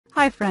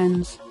Hi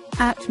friends,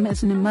 ATM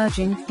is an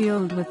emerging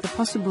field with the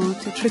possible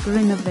to trigger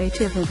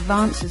innovative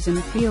advances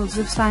in fields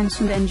of science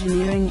and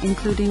engineering,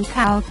 including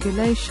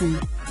calculation,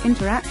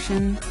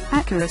 interaction,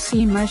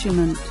 accuracy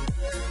measurement.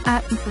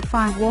 ATM for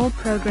firewall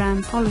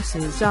program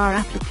policies are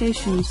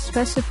applications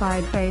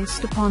specified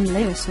based upon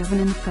layer 7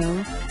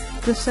 info.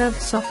 The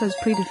service offers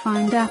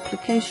predefined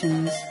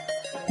applications.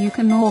 You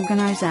can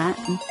organize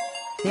ATM.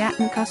 The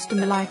ATM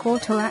customer, like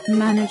Auto ATM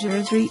Manager,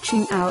 is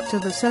reaching out to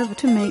the server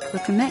to make the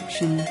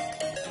connection.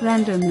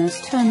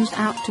 Randomness turns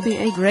out to be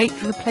a great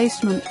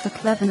replacement for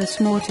cleverness,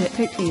 more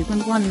typically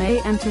than one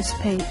may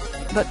anticipate,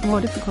 but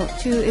more difficult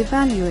to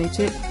evaluate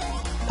it.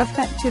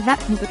 Effective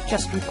ATM that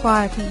just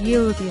require to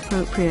yield the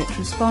appropriate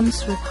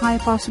response with high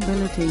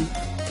possibility.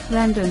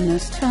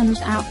 Randomness turns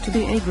out to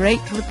be a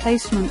great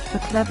replacement for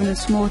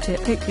cleverness, more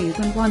typically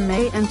than one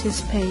may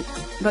anticipate,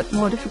 but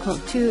more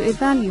difficult to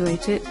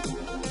evaluate it.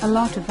 A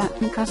lot of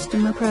ATM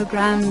customer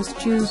programs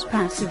choose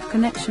passive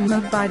connection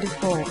mode by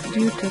default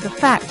due to the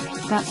fact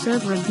that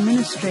server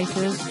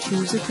administrators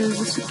choose it as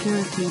a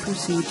security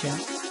procedure.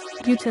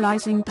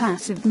 Utilizing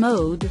passive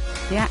mode,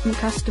 the ATM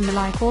customer,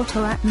 like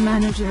Auto ATM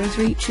Manager, is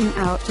reaching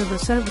out to the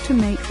server to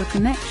make the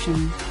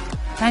connection.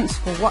 Thanks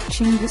for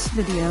watching this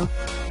video.